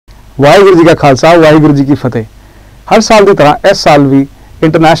वाहिगुरू जी का खालसा वाहिगुरू जी की फतेह। हर साल की तरह इस साल भी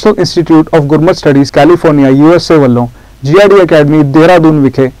international institute of Gurmat studies California USA ਵੱਲੋਂ GID ਅਕੈਡਮੀ देहरादून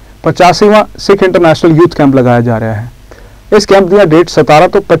विखे 85वां सिख इंटरनेशनल यूथ कैंप लगाया जा रहा है। इस कैंप ਦੀਆਂ ਡੇਟ 17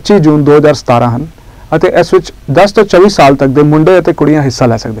 ਤੋਂ 25 ਜੂਨ 2017 ਹਨ ਅਤੇ ਇਸ ਵਿੱਚ 10 ਤੋਂ 24 ਸਾਲ ਤੱਕ ਦੇ ਮੁੰਡੇ ਅਤੇ ਕੁੜੀਆਂ ਹਿੱਸਾ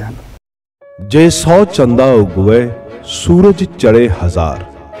ਲੈ ਸਕਦੇ ਹਨ। ਜੇ 100 ਚੰਦਾ ਉਗਵੇ ਸੂਰਜ ਚੜੇ ਹਜ਼ਾਰ,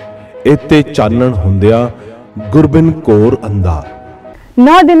 ਇਤੇ ਚਾਨਣ ਹੁੰਦਿਆ ਗੁਰਬਿਨ ਕੋਰ ਅੰਧਾਰ।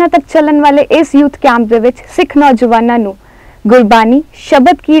 9 ਦਿਨਾਂ ਤੱਕ ਚੱਲਣ ਵਾਲੇ ਇਸ ਯੂਥ ਕੈਂਪ ਦੇ ਵਿੱਚ ਸਿੱਖ ਨੌਜਵਾਨਾਂ ਨੂੰ ਗੁਰਬਾਣੀ,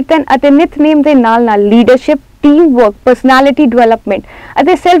 ਸ਼ਬਦ ਕੀਰਤਨ ਅਤੇ ਨਿਤਨੇਮ ਦੇ ਨਾਲ-ਨਾਲ leadership, team work, personality development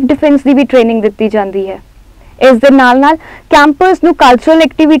ਅਤੇ ਸੈਲਫ ਡਿਫੈਂਸ ਦੀ ਵੀ ਟ੍ਰੇਨਿੰਗ ਦਿੱਤੀ ਜਾਂਦੀ ਹੈ। ਇਸ ਦੇ ਨਾਲ-ਨਾਲ ਕੈਂਪਰਸ ਨੂੰ ਕਲਚਰਲ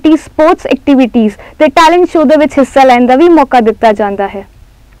ਐਕਟੀਵਿਟੀਜ਼, ਸਪੋਰਟਸ ਐਕਟੀਵਿਟੀਜ਼ ਤੇ ਟੈਲੈਂਟ ਸ਼ੋਅ ਦੇ ਵਿੱਚ ਹਿੱਸਾ ਲੈਣ ਦਾ ਵੀ ਮੌਕਾ ਦਿੱਤਾ ਜਾਂਦਾ ਹੈ।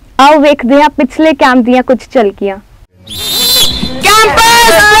 ਆਓ ਵੇਖਦੇ ਹਾਂ ਪਿਛਲੇ ਕੈਂਪ ਦੀਆਂ ਕੁਝ ਝਲਕੀਆਂ। Campus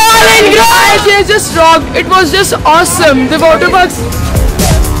ball and guys, it just rocked. It was just awesome. The water parks.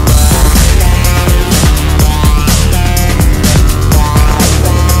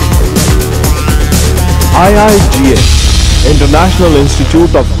 IIGS International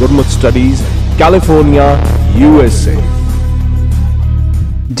Institute of Gurmat Studies, California, USA।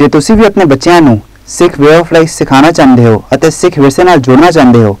 ਜੇ ਤੁਸੀਂ ਵੀ ਆਪਣੇ ਬੱਚਿਆਂ ਨੂੰ ਸਿੱਖ ਵੇ ਆਫ ਲਾਈਫ ਸਿਖਾਉਣਾ ਚਾਹੁੰਦੇ ਹੋ ਅਤੇ ਸਿੱਖ ਵਿਰਸੇ ਨਾਲ ਜੁੜਨਾ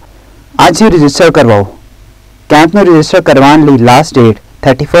ਚਾਹੁੰਦੇ ਹੋ, ਅੱਜ ਹੀ ਰਜਿਸਟਰ ਕਰਵਾਓ। कैंप में रजिस्टर करवाने लिए लास्ट डेट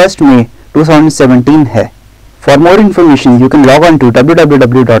 31 मई 2017 है। For more information, you can log on to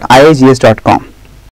www.iigs.com।